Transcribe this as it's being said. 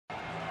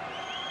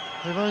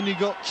They've only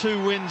got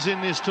 2 wins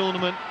in this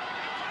tournament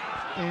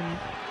in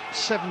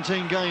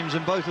 17 games,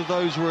 and both of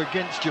those were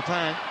against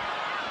Japan.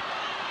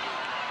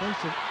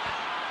 Both of,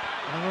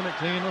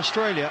 ironically, in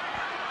Australia.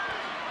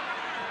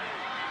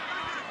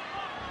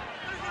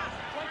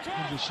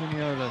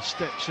 Siniola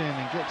steps in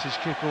and gets his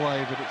kick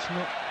away, but it's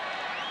not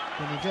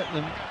going to get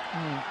them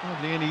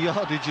hardly any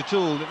yardage at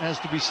all. It has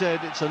to be said.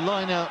 It's a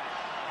line-out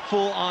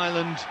for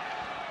Ireland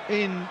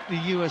in the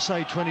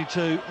USA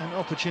 22, and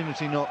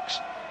opportunity knocks.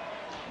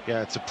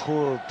 Yeah, it's a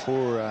poor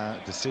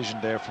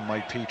decision there from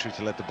Mike Petrie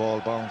to let the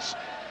ball bounce,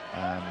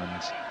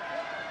 and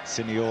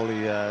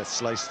Sinioli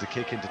slices the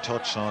kick into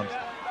touchdown,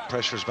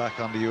 pressures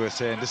back on the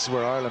USA, and this is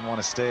where Ireland want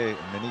to stay,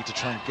 and they need to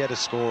try and get a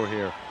score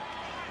here.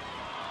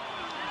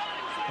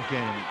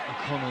 Again,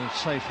 O'Connell,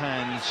 safe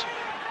hands.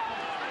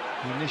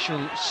 The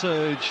initial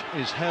surge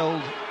is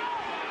held,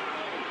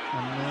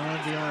 and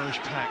now the Irish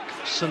pack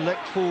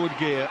select forward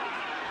gear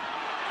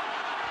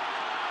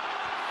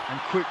and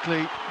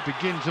quickly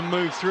begin to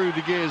move through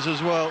the gears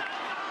as well.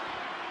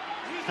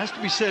 Has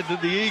to be said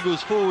that the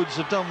Eagles forwards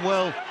have done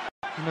well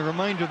in the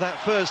remainder of that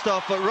first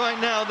half, but right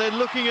now they're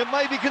looking at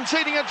maybe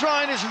conceding a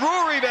try, and it's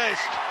Rory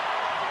Best.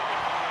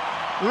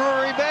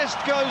 Rory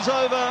Best goes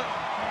over.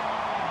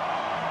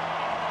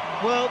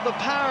 Well, the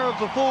power of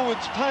the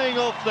forwards paying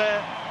off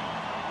there,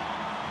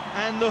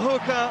 and the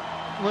hooker,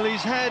 well,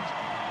 he's had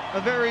a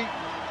very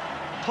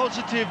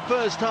positive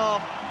first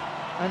half,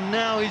 and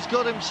now he's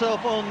got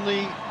himself on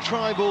the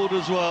try board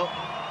as well.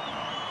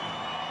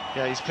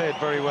 Yeah, he's played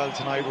very well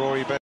tonight,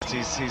 Rory Best.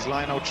 His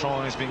line-out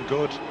throwing has been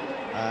good,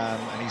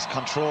 and he's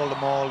controlled the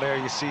maul there.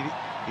 You see,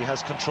 he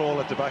has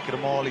control at the back of the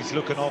maul. He's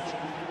looking up.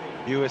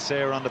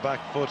 USA are on the back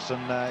foot,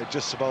 and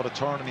just about a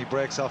turn, and he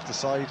breaks off the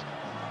side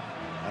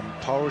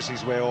and powers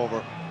his way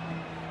over.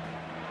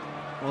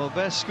 Well,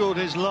 Best scored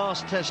his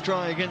last test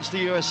try against the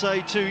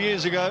USA 2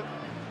 years ago.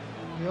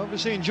 He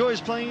obviously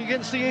enjoys playing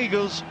against the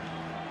Eagles.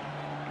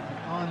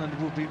 Ireland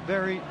will be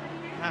very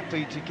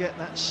happy to get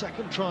that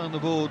second try on the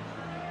board.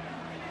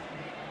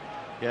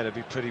 Yeah, they'll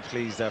be pretty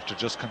pleased after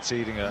just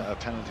conceding a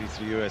penalty to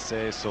the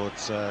USA, so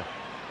it's a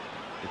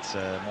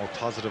more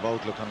positive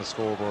outlook on the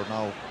scoreboard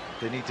now.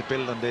 They need to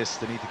build on this.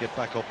 They need to get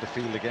back up the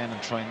field again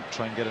and try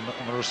and get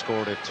another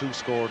score. They've 2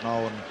 scored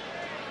now, and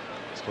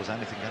I suppose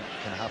anything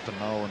can happen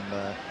now,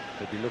 and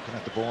they'll be looking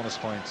at the bonus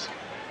points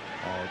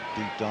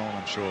deep down,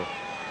 I'm sure.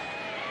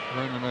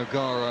 Ronan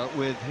O'Gara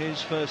with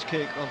his first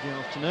kick of the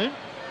afternoon.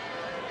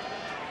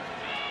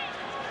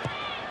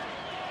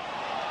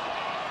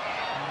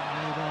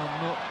 They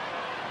are not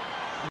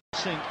in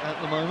sync at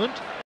the moment.